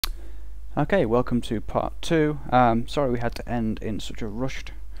Okay, welcome to part 2. Sorry we had to end in such a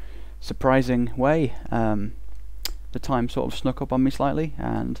rushed, surprising way. The time sort of snuck up on me slightly,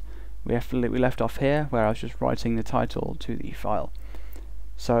 and we left off here where I was just writing the title to the file.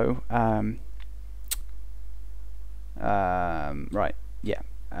 So, right, yeah.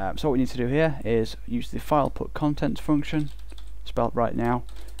 So what we need to do here is use the file put contents function, spelled right now,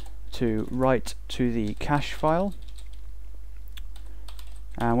 to write to the cache file.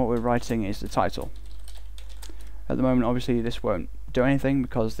 And what we're writing is the title. At the moment, obviously, this won't do anything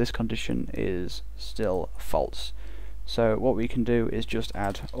because this condition is still false. So what we can do is just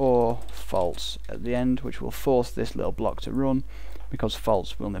add or false at the end, which will force this little block to run, because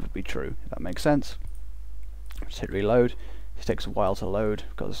false will never be true, if that makes sense. Just hit reload. It takes a while to load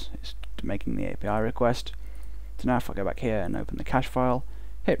because it's making the API request. So now if I go back here and open the cache file,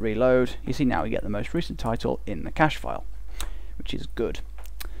 hit reload, you see now we get the most recent title in the cache file, which is good.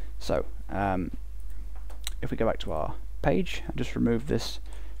 So, if we go back to our page and just remove this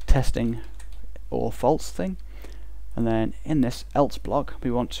testing or false thing, and then in this else block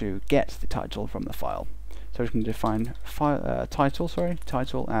we want to get the title from the file. So we can define title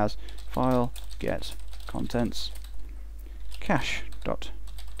as file get contents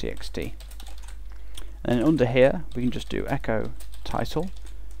cache.txt, and then under here we can just do echo title,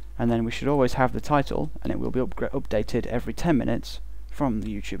 and then we should always have the title, and it will be updated every 10 minutes from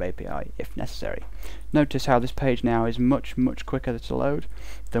the YouTube API if necessary. Notice how this page now is much quicker to load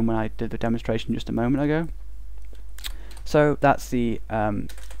than when I did the demonstration just a moment ago. So that's the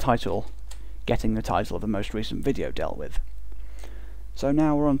title, getting the title of the most recent video dealt with. So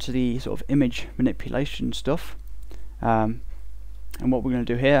now we're on to the sort of image manipulation stuff, and what we're going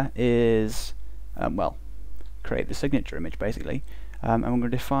to do here is well, create the signature image basically, and we're going to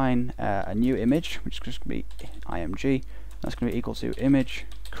define a new image, which is just going to be img. That's going to be equal to image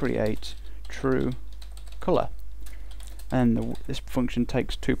create true color, and this function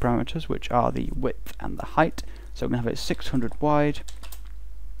takes two parameters, which are the width and the height. So we're going to have it 600 wide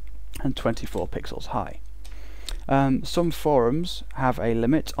and 24 pixels high. Some forums have a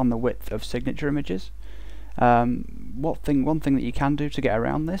limit on the width of signature images. One thing that you can do to get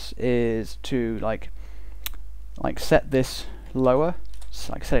around this is to like set this lower,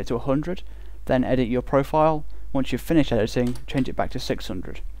 like set it to 100, then edit your profile. Once you've finished editing, change it back to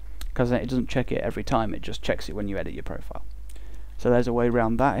 600, because then it doesn't check it every time, it just checks it when you edit your profile. So there's a way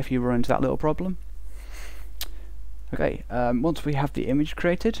around that if you run into that little problem. Okay, once we have the image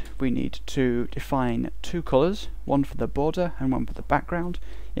created, we need to define two colors, one for the border and one for the background.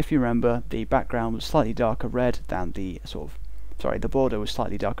 If you remember, the background was slightly darker red than the the border was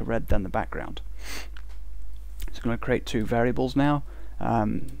slightly darker red than the background. So I'm going to create two variables now.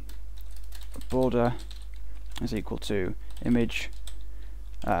 Border is equal to image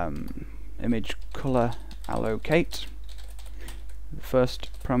color allocate. The first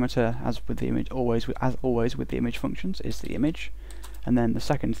parameter, as with the image, always with the image functions, is the image, and then the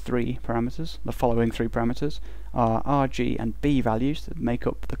second three parameters, the following three parameters, are RG and B values that make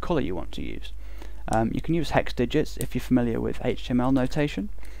up the color you want to use. You can use hex digits if you're familiar with HTML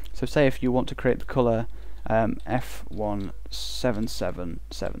notation. So say if you want to create the color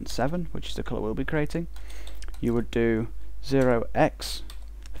F17777, which is the color we'll be creating, you would do 0x,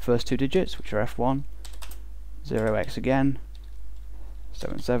 the first two digits, which are F1, 0x again,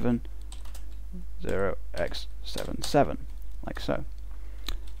 77, 0x77, like so.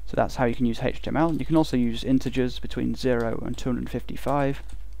 So that's how you can use HTML. You can also use integers between 0 and 255,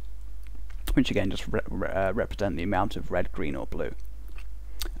 which again just represent the amount of red, green or blue.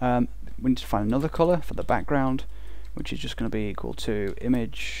 We need to find another color for the background, which is just going to be equal to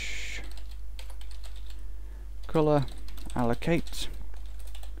image color allocate.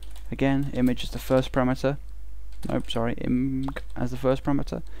 Again, image is the first parameter. Nope, sorry, img as the first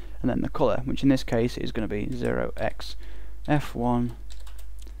parameter, and then the color, which in this case is going to be 0x f1,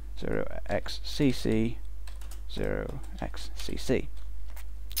 0x cc, 0x cc.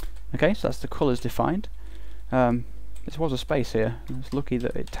 Okay, so that's the colors defined. This was a space here. It's lucky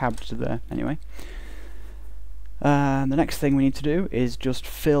that it tabbed to there. Anyway, the next thing we need to do is just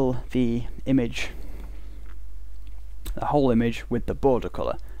fill the image, the whole image, with the border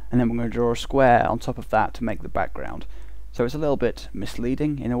color, and then we're going to draw a square on top of that to make the background. So it's a little bit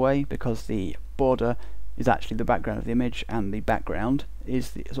misleading in a way, because the border is actually the background of the image and the background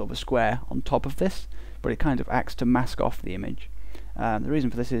is the sort of a square on top of this, but it kind of acts to mask off the image. The reason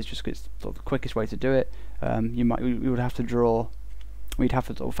for this is just because it's sort of the quickest way to do it. We would have to draw, we'd have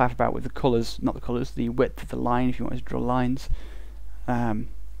to sort of faff about with the colours, not the colours, the width of the line if you wanted to draw lines. Yeah,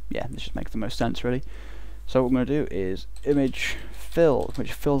 this just makes the most sense really. So what we're going to do is image fill,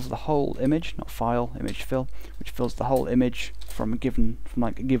 which fills the whole image, not file, image fill, which fills the whole image from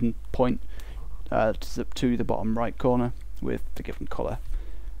like a given point to the bottom right corner with the given color.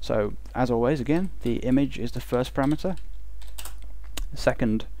 So as always, again, the image is the first parameter. The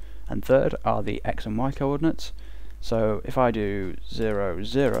second and third are the x and y coordinates. So if I do 0,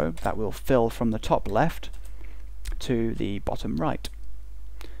 0, that will fill from the top left to the bottom right.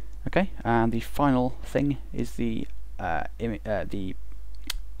 Okay, and the final thing is the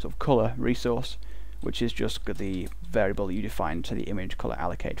sort of color resource, which is just the variable you define to the image color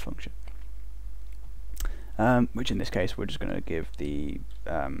allocate function. Which in this case we're just going to give the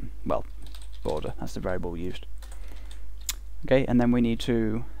well, border. That's the variable we used. Okay, and then we need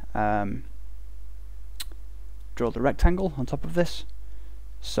to draw the rectangle on top of this.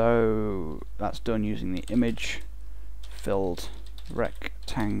 So that's done using the image filled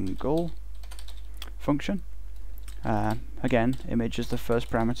rectangle function. Again, image is the first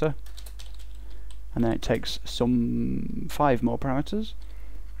parameter, and then it takes some 5 more parameters.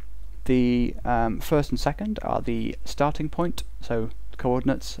 The first and second are the starting point, so the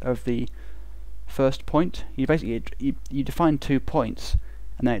coordinates of the first point. You basically you define 2 points,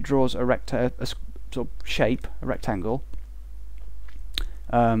 and then it draws a sort of shape, a rectangle,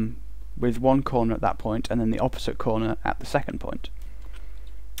 with one corner at that point, and then the opposite corner at the second point.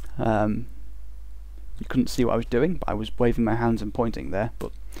 You couldn't see what I was doing, but I was waving my hands and pointing there,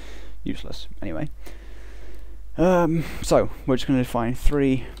 but useless anyway. So we're just going to define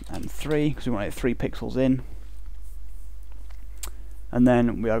 3 and 3 because we want it 3 pixels in, and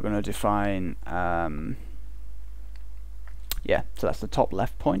then we are going to define yeah, so that's the top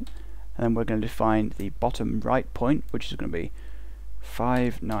left point, and then we're going to define the bottom right point, which is going to be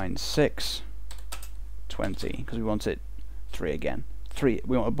 5, 9, 6, 20, because we want it 3 again. 3.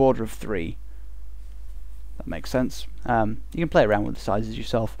 We want a border of 3. That makes sense. You can play around with the sizes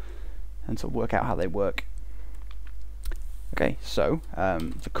yourself and sort of work out how they work. Okay, so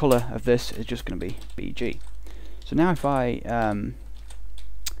the colour of this is just going to be BG. So now if I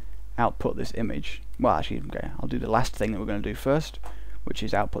output this image, well actually, okay, I'll do the last thing that we're going to do first, which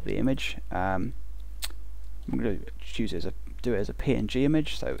is output the image. I'm going to choose it do it as a PNG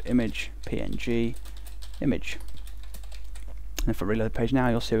image, so image, PNG, image. And if I reload the page now,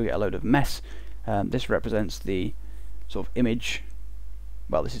 you'll see we get a load of mess. This represents the sort of image,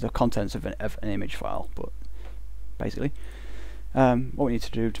 well, this is the contents of an image file, but basically what we need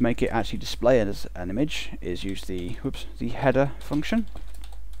to do to make it actually display it as an image is use the header function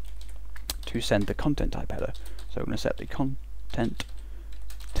to send the content type header. So we're going to set the content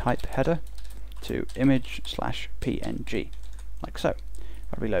type header to image/png, like so.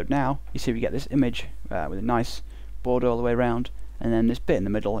 If I reload now, you see we get this image with a nice border all the way around, and then this bit in the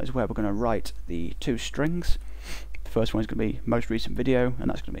middle is where we're going to write the 2 strings. The first one is going to be most recent video, and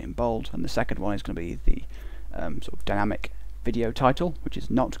that's going to be in bold, and the second one is going to be the sort of dynamic video title, which is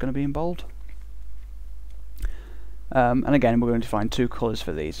not going to be in bold. And again, we're going to define 2 colors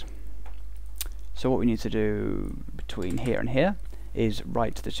for these. So what we need to do between here and here is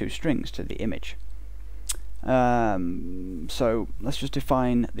write the 2 strings to the image. So let's just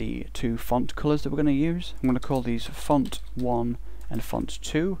define the 2 font colors that we're going to use. I'm going to call these font 1 and font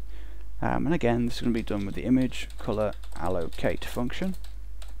 2. And again, this is going to be done with the image color allocate function.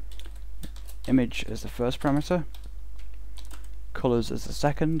 Image as the first parameter, colors as the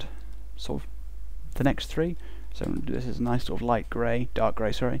second, sort of the next 3. So I'm going to do this as a nice sort of light grey, dark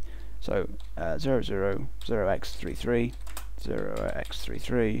grey, sorry. So 0, 0, 0x33,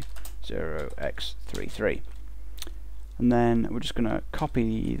 0x33, 0x33. And then we're just going to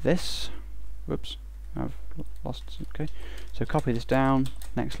copy this. Whoops, I've lost. Okay, so copy this down.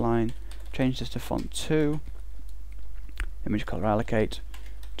 Next line, change this to font 2. Image color allocate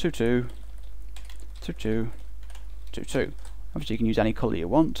 22, 22, 22. Obviously, you can use any color you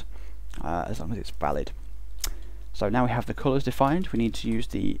want as long as it's valid. So now we have the colors defined. We need to use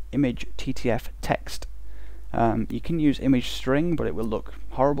the image TTF text. You can use image string, but it will look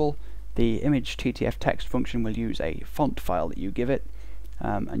horrible. The image TTF text function will use a font file that you give it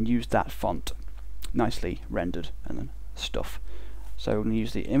and use that font nicely rendered and stuff. So we're going to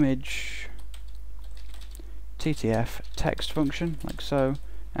use the image TTF text function like so,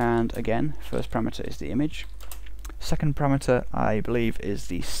 and again, first parameter is the image. Second parameter, I believe, is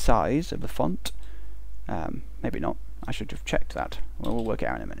the size of the font. Maybe not. I should have checked that. Well, we'll work it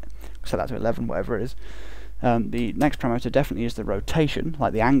out in a minute. Set that to 11, whatever it is. The next parameter definitely is the rotation,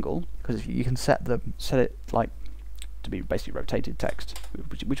 like the angle, because you can set it like to be basically rotated text,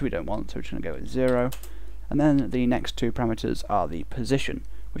 which we don't want, so we're just going to go with 0. And then the next 2 parameters are the position,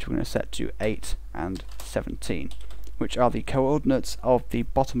 which we're going to set to 8 and 17, which are the coordinates of the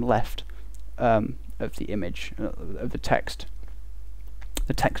bottom left of the image, of the text.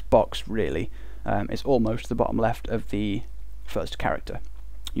 The text box really is almost the bottom left of the first character,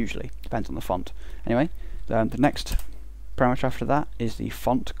 usually, depends on the font. Anyway, the next parameter after that is the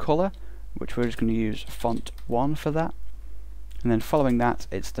font color, which we're just going to use font1 for that. And then following that,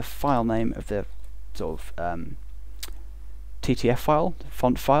 it's the file name of the sort of TTF file,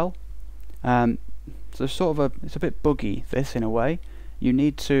 font file. So sort of it's a bit buggy, this, in a way. You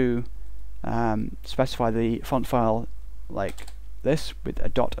need to specify the font file like this with a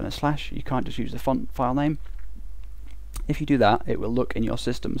dot and a slash. You can't just use the font file name. If you do that, it will look in your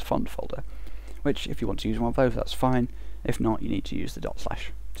system's font folder, which if you want to use one of those, that's fine. If not, you need to use the dot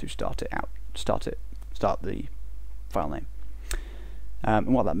slash to start the file name.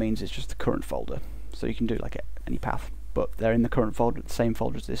 And what that means is just the current folder. So you can do like any path, but they're in the current folder, the same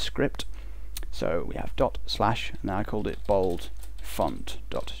folder as this script. So we have dot slash, and I called it bold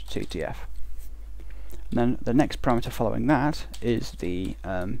font.ttf. And then the next parameter following that is the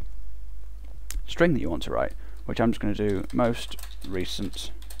string that you want to write, which I'm just going to do most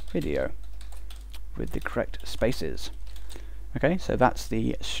recent video with the correct spaces. Okay, so that's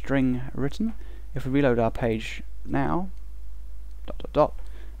the string written. If we reload our page now,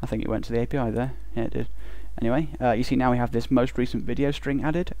 I think it went to the API there. Yeah, it did. Anyway, you see now we have this most recent video string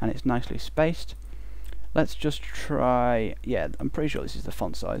added, and it's nicely spaced. Let's just try. Yeah, I'm pretty sure this is the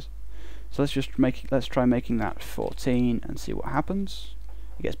font size. So let's try making that 14 and see what happens.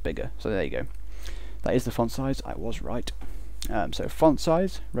 It gets bigger. So there you go. That is the font size. I was right. So font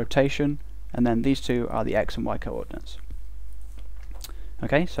size, rotation, and then these two are the X and Y coordinates.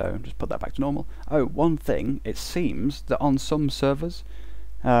 Okay, so just put that back to normal. Oh, one thing, it seems that on some servers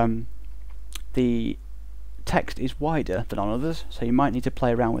the text is wider than on others, so you might need to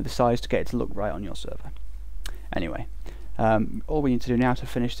play around with the size to get it to look right on your server. Anyway, all we need to do now to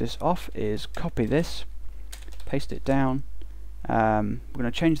finish this off is copy this, paste it down. We're going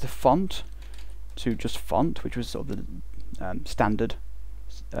to change the font to just font, which was sort of the standard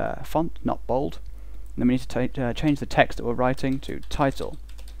font, not bold. And then we need to change the text that we're writing to title.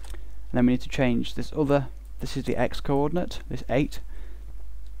 And then we need to change this is the X coordinate, this 8.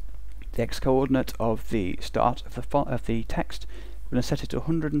 The X coordinate of the start of the text. We're going to set it to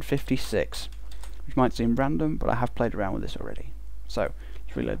 156, which might seem random, but I have played around with this already. So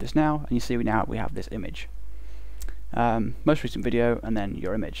let's reload this now, and you see we have this image. Most recent video, and then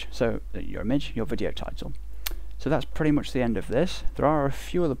your image. So your video title. So that's pretty much the end of this. There are a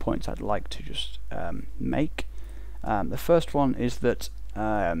few other points I'd like to just make. The first one is that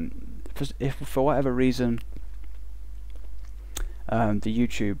if for whatever reason the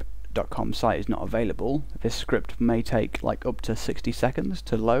YouTube.com site is not available, this script may take like up to 60 seconds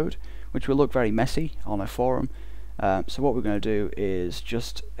to load, which will look very messy on a forum. So what we're going to do is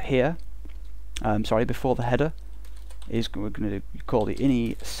just here, before the header, we're going to call the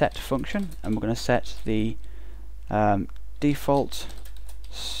ini set function, and we're going to set the default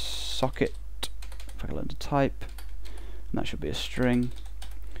socket, if I can learn to type, and that should be a string.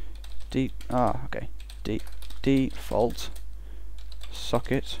 Default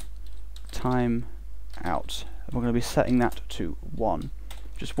socket time out. And we're going to be setting that to 1.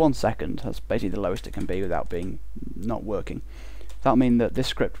 Just 1 second. That's basically the lowest it can be without being not working. That'll mean that this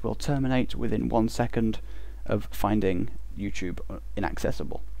script will terminate within 1 second of finding YouTube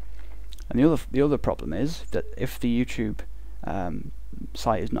inaccessible. And the other problem is that if the YouTube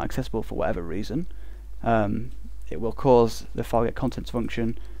site is not accessible for whatever reason, it will cause the fileGetContents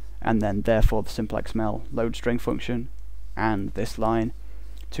function, and then therefore the simpleXML load string function and this line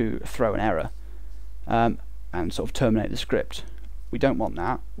to throw an error and sort of terminate the script. We don't want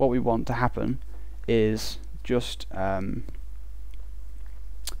that. What we want to happen is just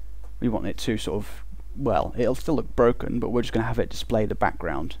we want it to sort of, well, it'll still look broken, but we're just going to have it display the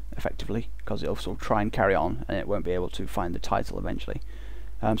background effectively, because it'll sort of try and carry on and it won't be able to find the title eventually.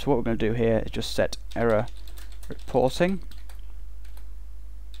 So what we're going to do here is just set error reporting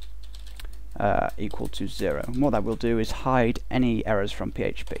equal to 0. And what that will do is hide any errors from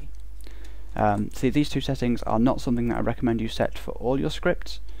PHP. See, these two settings are not something that I recommend you set for all your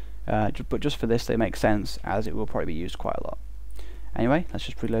scripts, but just for this they make sense, as it will probably be used quite a lot. Anyway, let's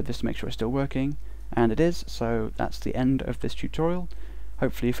just preload this to make sure it's still working, and it is. So that's the end of this tutorial.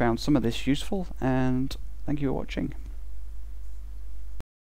 Hopefully you found some of this useful, and thank you for watching.